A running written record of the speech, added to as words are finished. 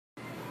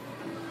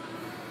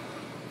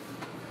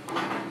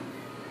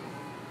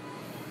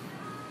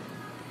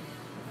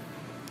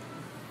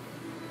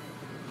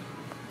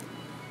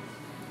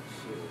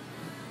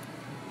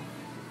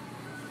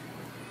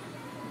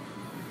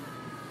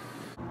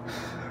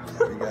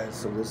Hey guys,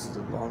 so this is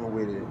a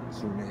long-awaited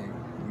Q&A.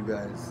 You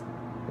guys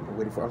have been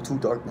waiting for. I'm too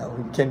dark now.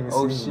 You can't even see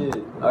me. Oh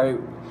shit! All right,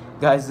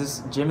 guys,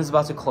 this gym is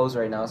about to close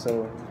right now,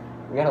 so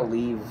we gotta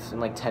leave in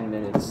like 10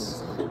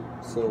 minutes.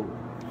 So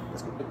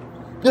let's go.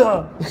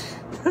 Yeah.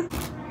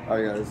 All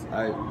right, guys.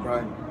 All right,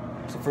 Brian.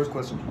 So first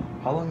question: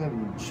 how long have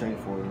you trained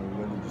for, and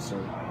when did you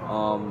start?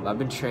 I've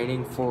been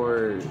training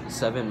for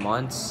 7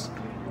 months,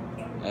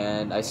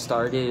 and I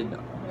started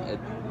at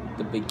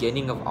the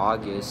beginning of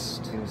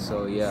August.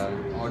 So yeah.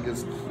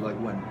 August, like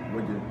when?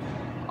 What year?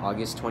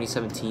 August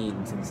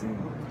 2017. It's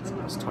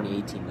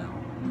 2018 now.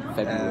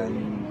 February.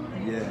 And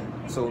yeah,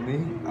 so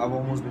me, I've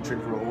almost been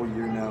training for a whole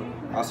year now.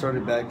 I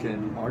started back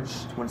in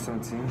March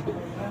 2017.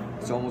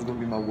 It's almost gonna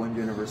be my 1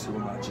 year anniversary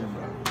with my gym,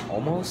 bro.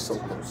 Almost? So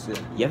close, yeah.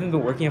 You haven't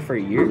been working out for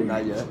a year?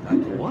 Not yet, not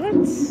yet. What?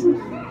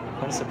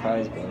 I'm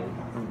surprised, bro.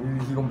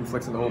 He's gonna be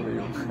flexing the whole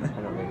video.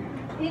 I don't know.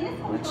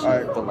 Which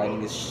Alright. the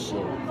lighting is shit.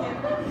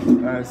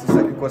 Alright, so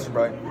second question,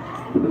 Brian.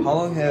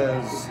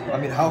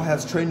 How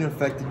has training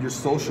affected your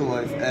social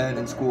life and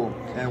in school?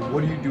 And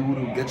what do you do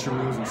to get your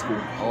meals in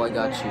school? Oh, I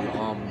got you.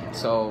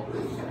 So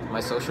my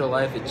social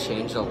life, it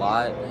changed a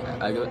lot.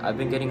 I've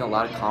been getting a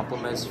lot of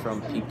compliments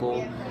from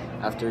people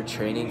after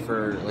training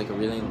for like a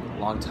really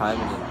long time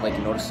and like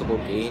noticeable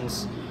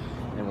gains.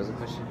 And what's the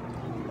question?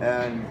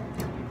 And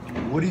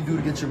what do you do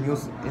to get your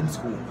meals in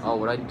school? Oh,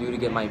 what I do to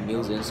get my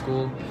meals in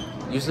school?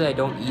 Usually I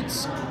don't eat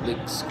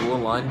like school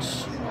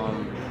lunch.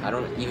 I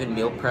don't even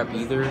meal prep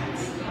either.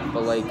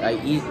 But like I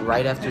eat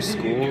right after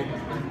school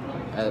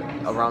at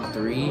around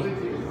 3,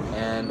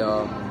 and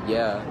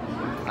yeah,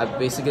 I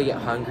basically get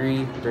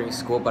hungry during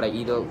school, but I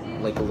eat a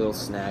little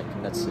snack,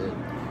 and that's it.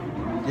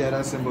 Yeah,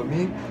 that's it. But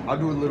me, I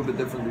do it a little bit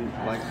differently.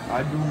 Like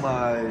I do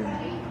I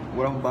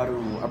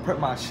prep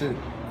my shit,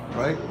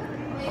 right?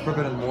 I prep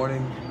it in the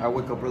morning. I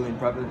wake up early and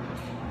prep it.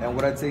 And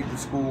what I take to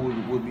school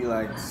would be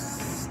like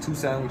 2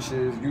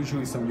 sandwiches,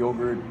 usually some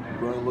yogurt,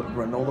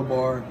 granola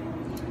bar.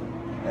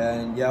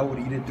 And yeah, I would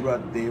eat it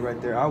throughout the day right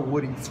there. I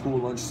would eat school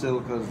lunch still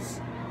because,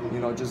 you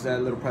know, just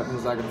that little prep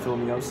is not going to fill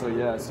me up. So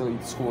yeah, I still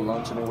eat school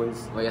lunch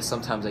anyways. Well, yeah,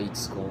 sometimes I eat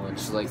school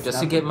lunch, like just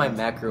to get my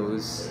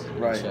macros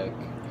in check.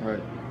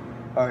 Right.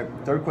 All right,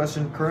 third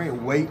question,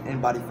 current weight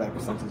and body fat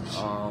percentage.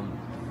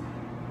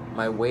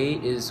 My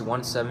weight is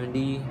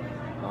 170.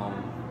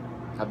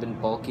 I've been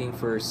bulking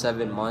for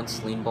 7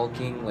 months, lean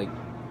bulking, like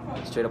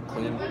straight up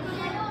clean.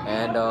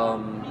 And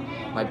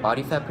my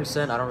body fat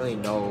percent, I don't really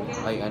know.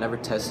 I never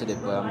tested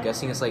it, but I'm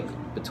guessing it's like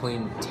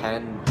between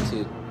 10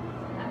 to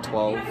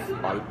 12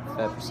 body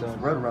fat percent.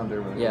 Right around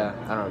there, right? Yeah,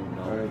 I don't even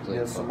know. Right. Like,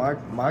 yeah, so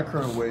my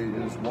current weight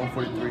is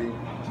 143.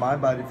 My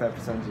body fat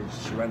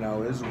percentage right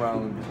now is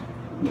around,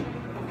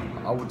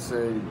 I would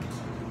say,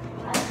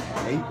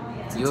 8.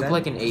 You look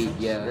like an 8,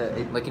 yeah.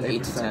 8, like an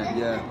 8 to 10.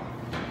 Yeah,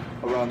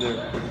 around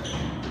there.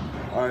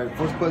 All right,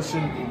 first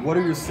question, what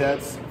are your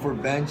sets for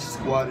bench,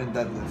 squat, and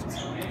deadlift?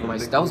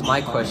 That was my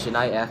question,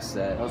 I asked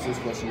that. That was his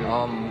question.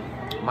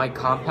 My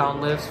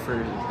compound lifts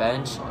for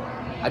bench,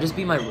 I just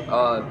beat my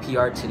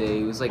PR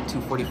today. It was like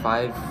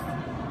 245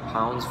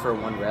 pounds for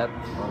 1 rep.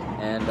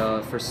 And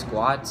for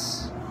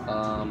squats, it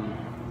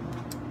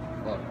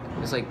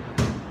was like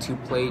 2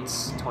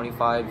 plates,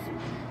 25,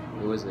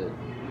 what was it?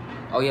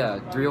 Oh yeah,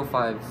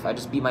 305. I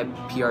just beat my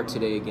PR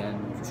today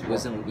again. It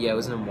was in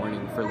the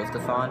morning for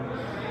liftathon.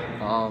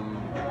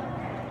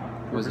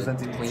 Was it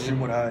clean?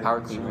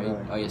 Power clean, right?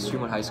 Oh yeah,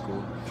 Streamwood High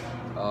School.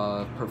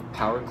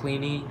 Power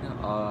cleaning.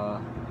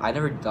 I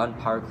never done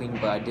power cleaning,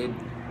 but I did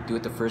do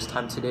it the first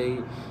time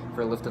today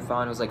for a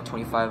liftathon. It was like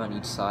 25 on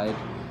each side,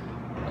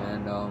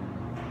 and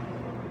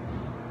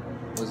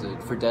what was it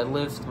for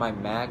deadlift? My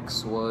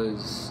max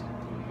was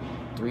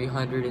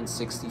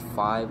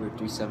 365 or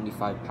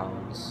 375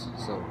 pounds.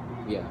 So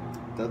yeah.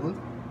 Deadlift?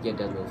 Yeah,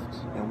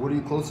 deadlift. And what are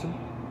you close to?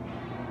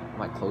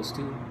 Am I close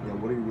to? Yeah,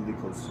 what are you really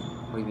close to?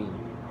 What do you mean?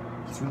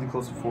 It's really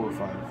close to 4 or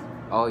 5.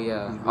 Oh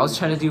yeah, really I was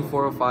trying to do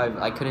 405.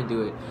 I couldn't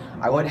do it.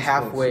 I went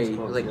halfway. He's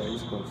close. Like yeah,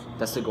 he's close.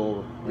 That's the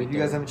goal. If you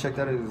guys haven't checked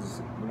out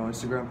his,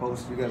 Instagram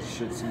post, you guys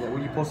should see that.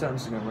 Well, you posted on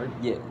Instagram, right?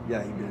 Yeah.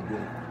 Yeah, he did.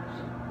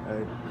 Yeah.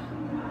 Alright.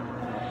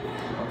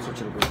 I'm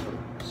switching a bit.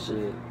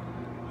 Shit.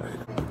 Alright.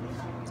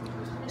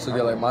 So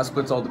yeah, like my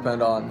splits all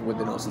depend on what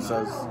the Nelson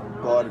says.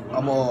 But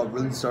I'm gonna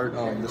really start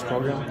this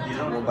program,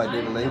 run by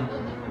David Lane,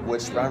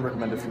 which Bryan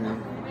recommended for me.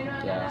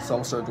 Yeah. So I'm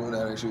gonna start doing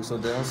that actually. So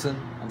Danielson,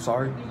 I'm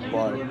sorry,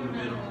 but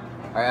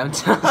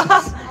Alright,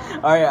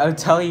 I'm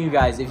telling you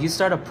guys, if you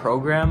start a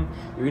program,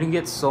 you're gonna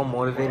get so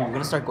motivated. You're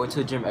gonna start going to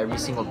the gym every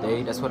single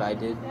day. That's what I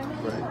did.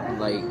 right.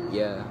 Like,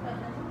 yeah,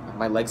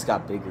 my legs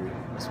got bigger.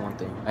 That's one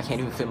thing. I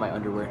can't even fit my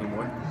underwear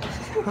anymore.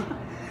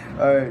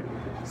 Alright.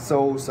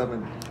 So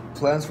 7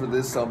 plans for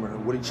this summer.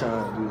 What are you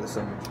trying to do this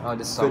summer?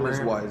 This summer.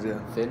 Fitness wise,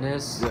 yeah.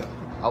 Fitness. Yeah.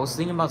 I was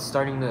thinking about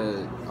starting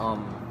to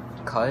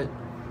cut,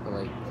 but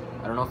like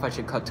I don't know if I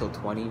should cut till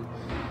 20.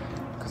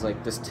 Cause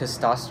like this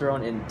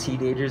testosterone in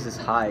teenagers is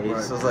high,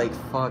 right. So it's like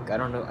fuck. I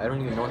don't know. I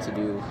don't even know what to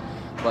do.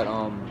 But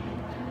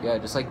yeah,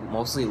 just like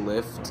mostly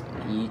lift,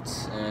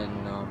 eat,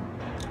 and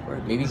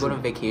right. maybe go to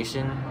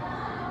vacation.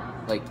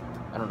 Like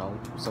I don't know,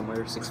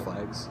 somewhere Six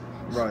Flags.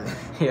 Right.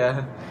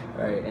 Yeah.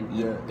 Right. And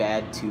eat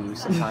bad too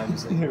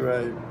sometimes. Like,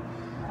 Right.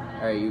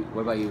 all right.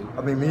 What about you?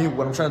 I mean, me,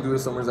 what I'm trying to do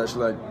this summer is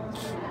actually like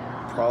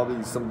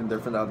probably something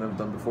different that I've never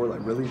done before.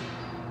 Like really,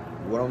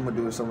 what I'm gonna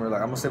do is somewhere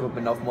like I'm gonna save up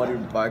enough money to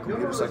buy a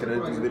computer so I can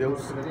edit these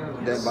videos,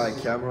 then buy a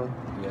camera,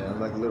 and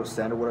like a little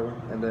stand or whatever,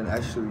 and then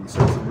actually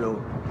start some real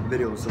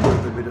videos, some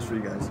real good videos for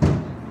you guys.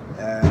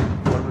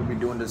 And what I'm gonna be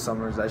doing this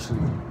summer is actually,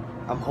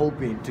 I'm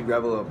hoping to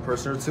grab a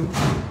person or two,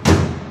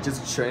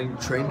 just train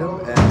them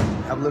and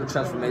have a little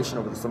transformation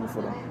over the summer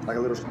for them, like a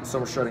little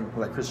summer shredding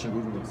like Christian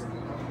Guzman's.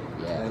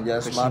 Yeah. And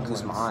yes, Christian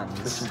Guzman.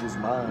 Christian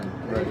Guzman.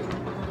 Right.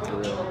 For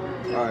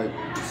real. All right.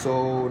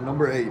 So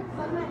number 8,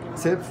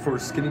 tips for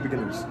skinny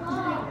beginners.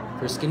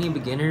 For skinny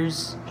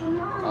beginners, We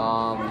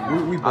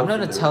I'm both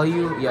gonna did. tell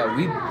you,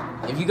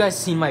 if you guys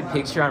seen my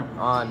picture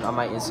on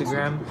my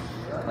Instagram,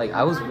 like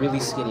I was really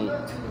skinny.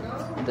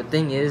 The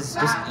thing is,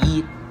 just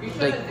eat,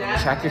 like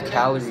track your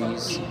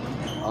calories,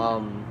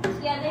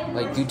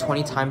 like do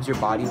 20 times your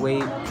body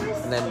weight,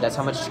 and then that's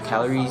how much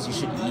calories you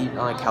should eat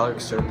on a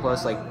caloric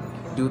surplus. Like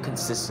do it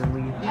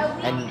consistently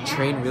and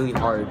train really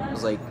hard.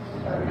 It's like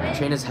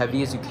train as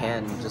heavy as you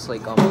can. Just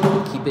like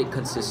keep it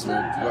consistent.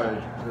 Right.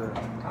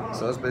 Yeah.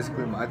 So that's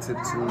basically my tip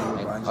too.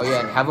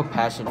 And have a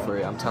passion for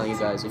it. I'm telling you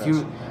guys, if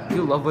you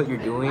love what you're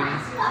doing,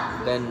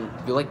 then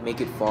you'll like make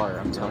it far.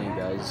 I'm telling you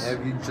guys.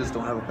 If you just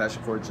don't have a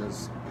passion for it,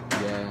 just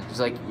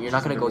like you're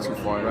not gonna go too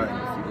far. Right.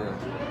 Yeah.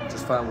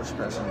 Just find what you're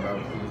passionate about.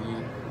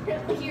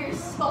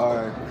 All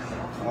right.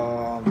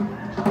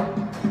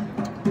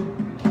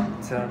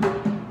 10.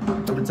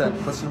 Number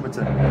 10. Question number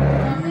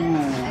 10. Do you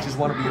just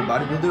want to be a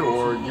bodybuilder,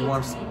 or do you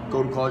want to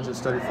go to college and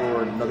study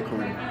for another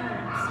career?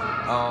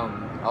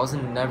 I was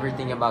never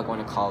thinking about going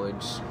to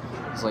college.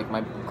 It's like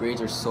my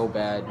grades are so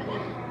bad.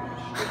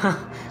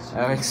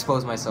 I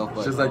expose myself,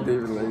 but Just like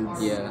David Lade.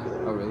 yeah.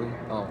 Oh really?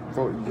 Oh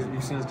Bro, you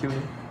seen his Q&A?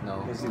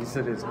 no. He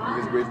said his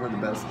grades weren't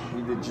the best.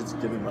 He did just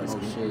give advice. Oh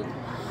shit.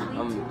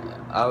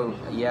 I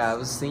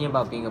was thinking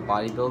about being a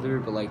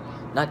bodybuilder, but like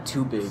not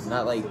too big,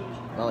 not like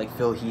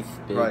Phil Heath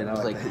big. Right, It's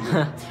not like like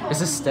that,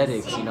 it's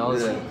aesthetics, you know.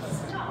 It's Yeah. like,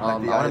 I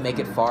Like the want eye to make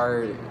it thing.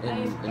 far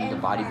in the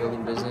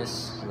bodybuilding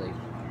business. Like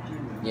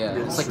yeah,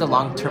 Yeah, it's like sure. the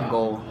long-term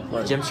goal.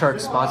 Right.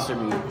 Gymshark sponsor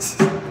me.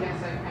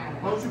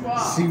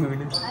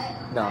 Soon.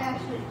 No.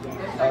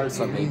 Alright,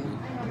 so me,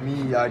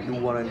 I do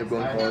want to end up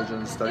going to college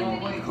and studying,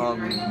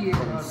 become an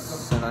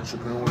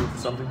entrepreneur or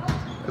something,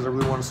 because I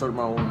really want to start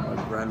my own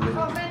like brand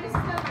later,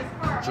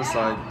 just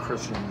like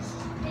Christians.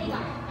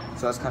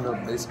 So that's kind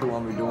of basically what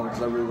I'm gonna be doing,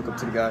 because I really look up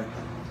to the guy.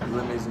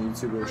 Really amazing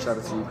YouTuber. Shout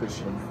out to you,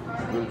 Christian.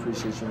 Really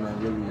appreciate you, man.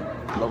 Really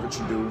love what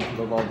you do.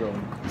 Love all the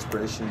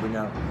inspiration, bring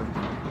out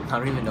everything. I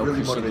don't even know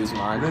Really Christian motivates me.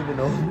 You Guzman. don't even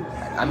know him?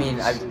 I mean,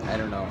 I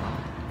don't know.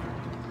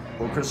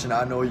 Well, Christian,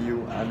 I know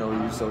you,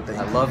 so thank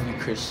you. I love you,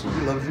 Christian.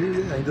 He loves you?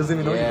 Yeah, he doesn't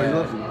even know you, but he Yeah.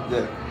 loves you.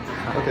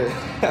 Yeah. Okay.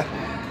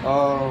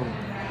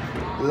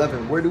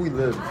 11. Where do we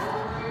live?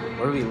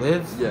 Where do we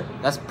live? Yeah.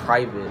 That's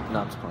private. No,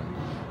 I'm just playing.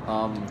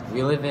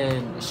 We live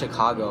in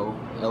Chicago,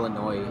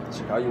 Illinois.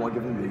 Chicago, you want to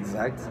give him the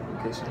exact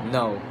location?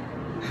 No.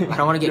 I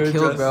don't want to get Your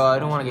killed, address? bro. I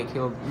don't want to get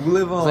killed. We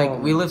live It's like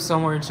we live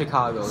somewhere in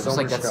Chicago. Just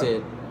somewhere like that's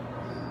Chicago.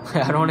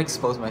 it. I don't want to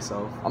expose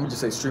myself. I'm gonna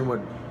just say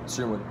Streamwood,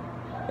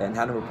 and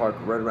Hanover Park,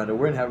 right around there.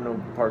 We're in Hanover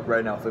Park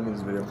right now filming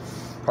this video.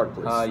 Park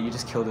Place. You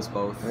just killed us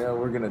both. Yeah,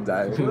 we're gonna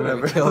die. You're gonna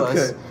Whatever. kill okay.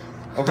 us.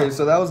 Okay,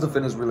 so that was the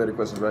fitness related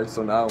questions, right?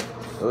 So now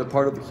the other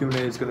part of the Q&A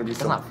is gonna be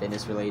That's not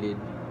fitness related.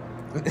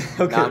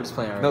 okay. Nah, I'm just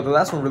playing around. No, the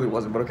last one really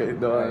wasn't, but okay.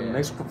 The yeah.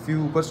 next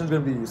few questions are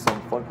gonna be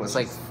some fun It's questions.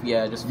 like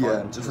just fun.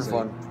 yeah, just for It's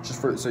fun, just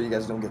for so you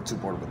guys don't get too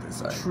bored with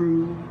this. like,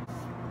 true.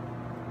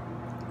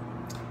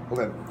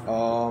 Okay.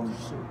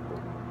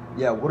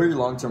 Yeah. What are your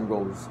long-term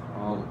goals?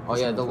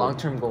 The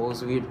long-term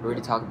goals, we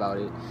already talked about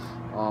it.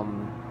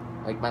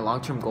 Like my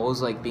long-term goal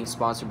is like being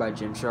sponsored by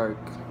Gymshark.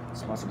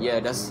 Sponsored by Yeah,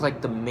 Gymshark. that's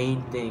like the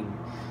main thing.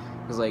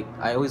 Cause like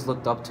I always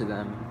looked up to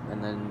them,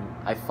 and then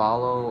I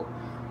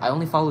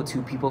only follow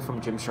 2 people from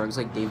Gymshark. It's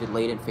like David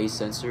Lade and Face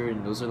Sensor,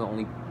 and those are the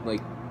only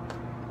like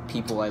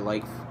people I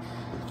like.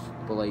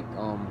 But like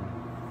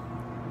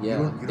You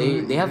don't they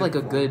really have like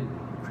a follow good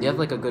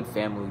creative?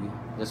 family.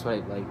 That's what I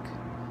like.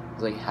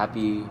 It's like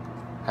happy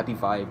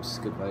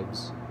vibes, good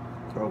vibes.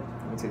 Bro,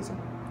 let me tell you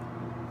something.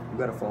 You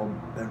gotta follow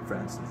Ben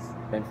Francis.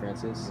 Ben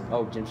Francis.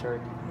 Oh, Gymshark.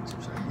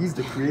 He's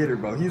the creator,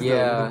 bro. He's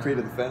Yeah. the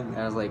creator of the family.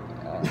 And I was like,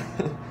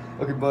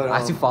 Okay, but I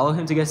have to follow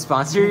him to get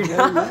sponsored.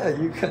 yeah,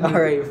 you can. All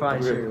right, fine,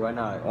 Okay. sure, why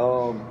not?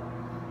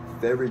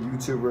 Favorite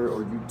YouTuber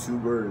or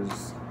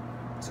YouTubers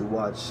to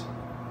watch?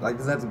 Like,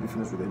 doesn't have to be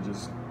fitness related.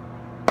 Just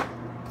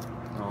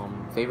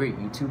Favorite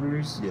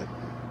YouTubers? yeah.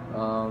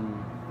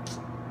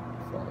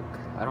 Fuck,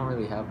 I don't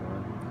really have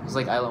one. It's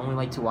like I only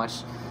like to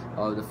watch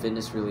the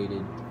fitness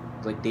related,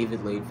 like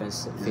David Lade,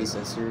 Face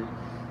Sensor,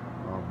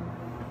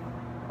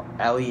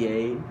 Ali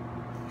A.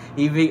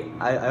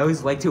 I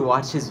always like to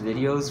watch his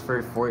videos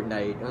for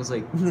Fortnite. I was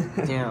like,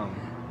 damn,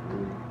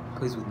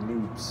 plays with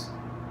noobs.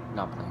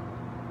 Not playing.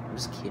 I'm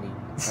just kidding.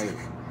 Alright,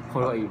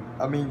 what about you?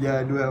 I mean, yeah,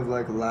 I do have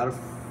like a lot of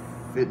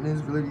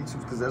fitness related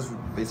YouTubers because that's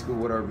basically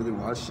what I really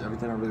watch.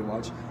 Everything I really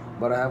watch.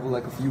 But I have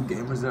like a few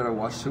gamers that I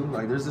watch too.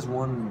 Like there's this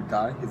one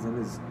guy, his name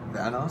is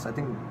Vanos. I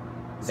think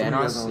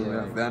Vanos,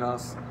 yeah.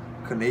 Vanos,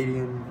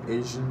 Canadian,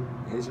 Asian,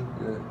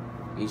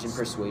 yeah. Asian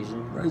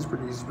persuasion. Right, he's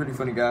a pretty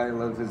funny guy. I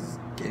love his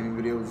gaming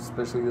videos,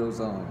 especially those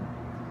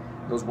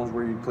ones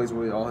where he plays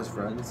with all his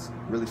friends.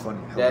 Really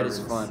funny. That Hilarious.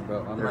 is fun,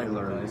 bro. I'm They're not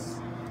hilarious.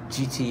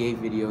 GTA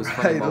videos.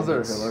 Right, those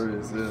moments. are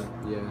hilarious.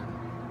 Yeah.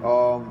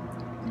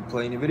 Yeah. You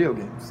play any video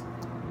games?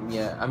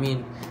 Yeah, I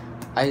mean,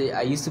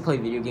 I used to play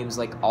video games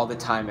like all the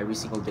time, every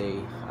single day.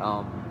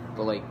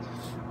 But like,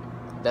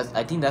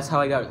 I think that's how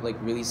I got like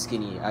really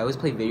skinny. I always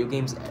play video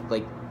games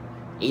like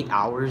 8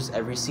 hours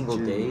every single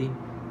day.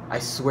 I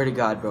swear to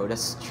God, bro,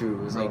 that's true.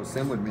 It was Bro, like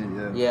same with me.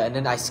 Yeah. yeah, and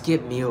then I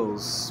skip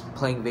meals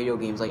playing video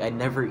games. Like I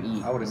never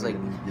eat. I wouldn't like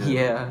even eat,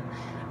 yeah.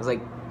 I was like,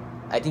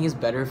 I think it's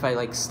better if I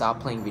like stop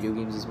playing video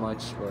games as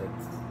much. Or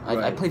I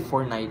Right. play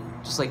Fortnite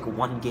just like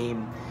one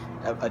game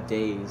a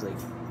day. It's like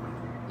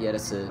yeah,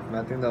 that's it.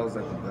 I think that was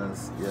like the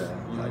best. Yeah.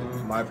 Like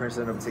my parents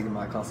ended up taking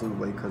my console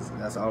away because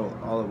that's all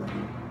it would be.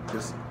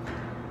 Just.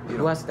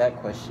 Who asked that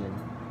question?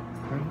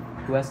 Hmm?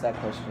 Who asked that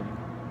question?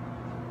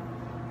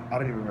 I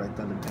didn't even write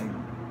down the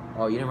name.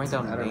 Oh, you didn't write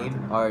down I the don't write name? the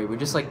name. Alright, we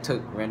just like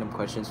took random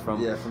questions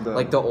from Yeah, from the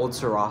like the old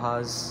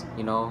Sarajas,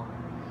 you know?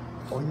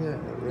 Oh yeah.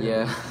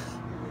 Yeah.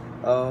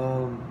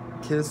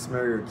 Kiss,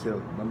 marry, or kill.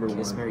 Number one.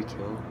 Kiss, marry,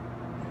 kill.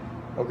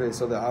 Okay,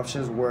 so the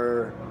options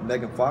were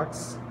Megan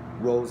Fox,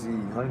 Rosie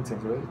Huntington,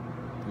 right?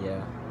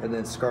 Yeah. And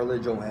then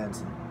Scarlett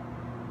Johansson.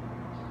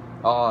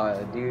 Oh,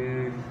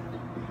 dude.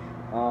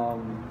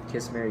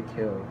 Kiss, marry,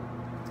 kill.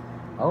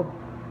 Oh.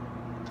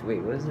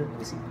 Wait, what is it? Let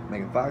me see.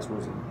 Megan Fox,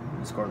 Rosie,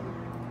 and Scarlett.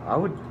 I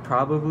would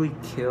probably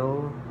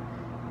kill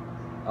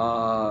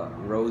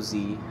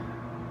Rosie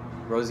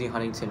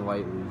Huntington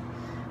Whiteley.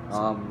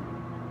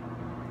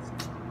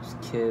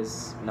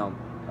 Kiss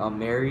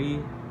marry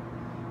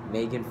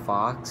Megan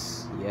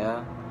Fox,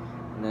 yeah,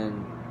 and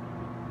then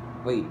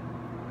wait,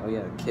 oh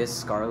yeah, kiss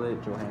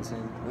Scarlett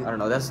Johansson. I don't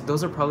know.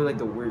 Those are probably like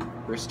the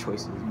worst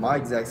choices. My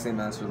exact same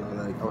answer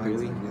though. Like, oh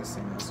really? Exact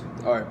same answer.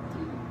 All right.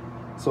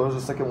 So there's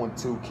a second one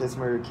too. Kiss,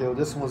 marry, or kill.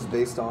 This one was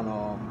based on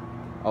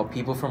Oh,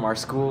 people from our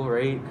school,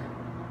 right?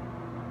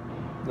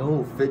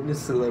 No, fitness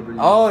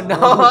celebrities. Oh no!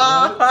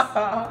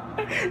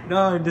 No,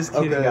 I'm just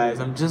kidding, Okay. guys.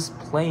 I'm just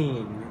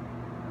playing.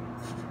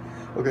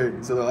 Okay,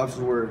 so the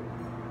options were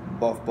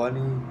Buff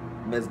Bunny,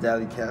 Miss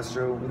Dally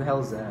Castro, Who the hell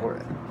is that? or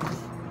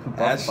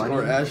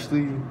Bunny?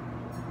 Ashley.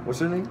 What's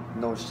her name?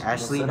 No,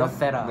 Ashley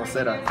Nocera.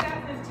 Nocera. It's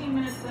got 15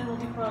 minutes, then we'll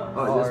be closed.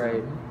 Oh, All this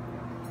right.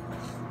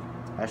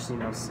 one. Ashley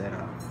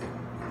Nocera.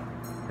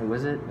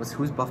 Wait,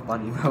 who's Buff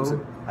Bunny, Who's bro?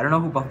 it? I don't know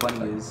who Buff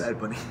Bunny is. Bad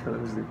Bunny. Let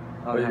me see.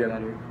 Oh, yeah, I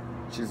got her.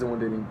 She's the one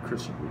dating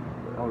Christian.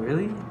 Oh,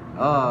 really?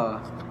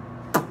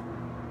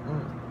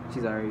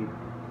 She's alright.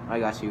 I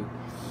got you.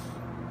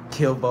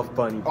 Kill Buff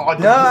Bunny. Oh,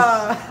 no!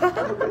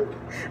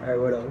 Alright,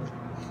 what else?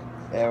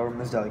 Yeah, or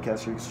Miss Dally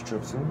Castro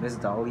trip soon. Miss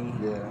Dolly.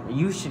 Yeah.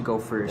 You should go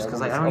first, Yeah, because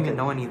go like, I next. don't even Okay.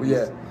 know any of Well, these.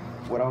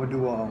 yeah. What I would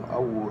do, I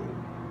would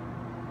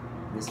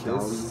Miss Dolly.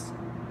 kiss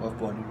Buff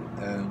Bunny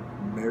and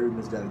marry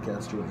Miss Dally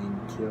Castro and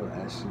kill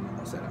Ashley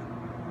Nocera.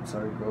 I'm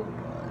sorry, bro,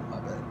 but my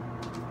bad.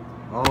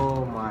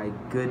 Oh my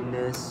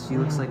goodness. She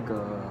looks like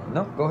a...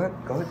 No, go ahead.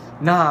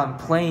 Nah, I'm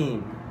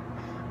playing.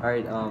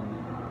 Alright,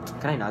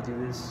 can I not do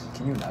this?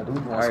 Can you not do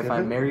it? Alright,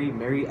 fine.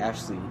 Marry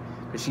Ashley.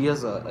 Because she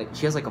has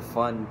a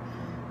fun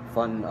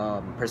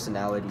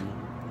personality.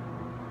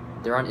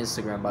 They're on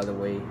Instagram, by the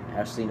way.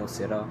 Ashley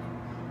Nocera.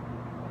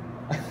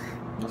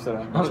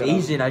 I'm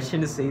Asian. I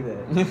shouldn't say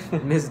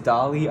that. Miss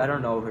Dolly. I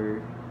don't know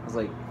her. I was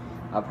like,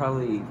 I'll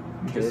probably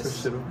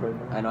kiss.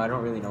 I know. I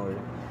don't really know her,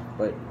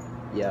 but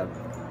yeah,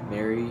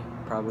 marry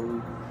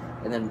probably,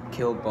 and then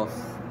kill Buff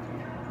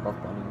Bunny.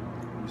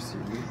 Are you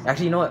serious?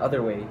 Actually, you know what?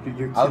 Other way.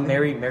 You're I'll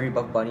killing- marry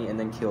Buff Bunny and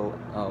then kill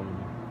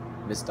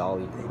Miss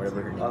Dolly,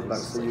 whatever her name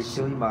is. So you're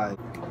killing my.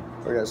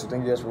 Okay, so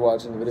thank you guys for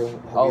watching the video.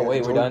 Hope Oh you guys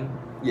wait, we're enjoyed. done.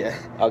 Yeah.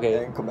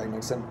 Okay. And come back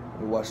next time.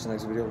 We'll watch the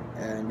next video.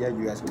 And yeah,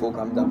 you guys can go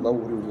comment down below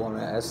what you want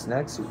to ask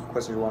next,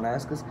 questions you want to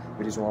ask us,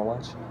 videos you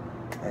want to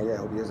watch. And yeah,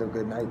 hope you guys have a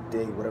good night,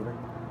 day, whatever.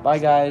 Bye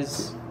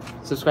guys.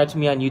 Subscribe to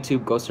me on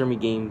YouTube, Ghost Army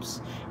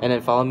Games, and then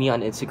follow me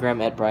on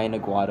Instagram at Bryan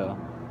Aguada.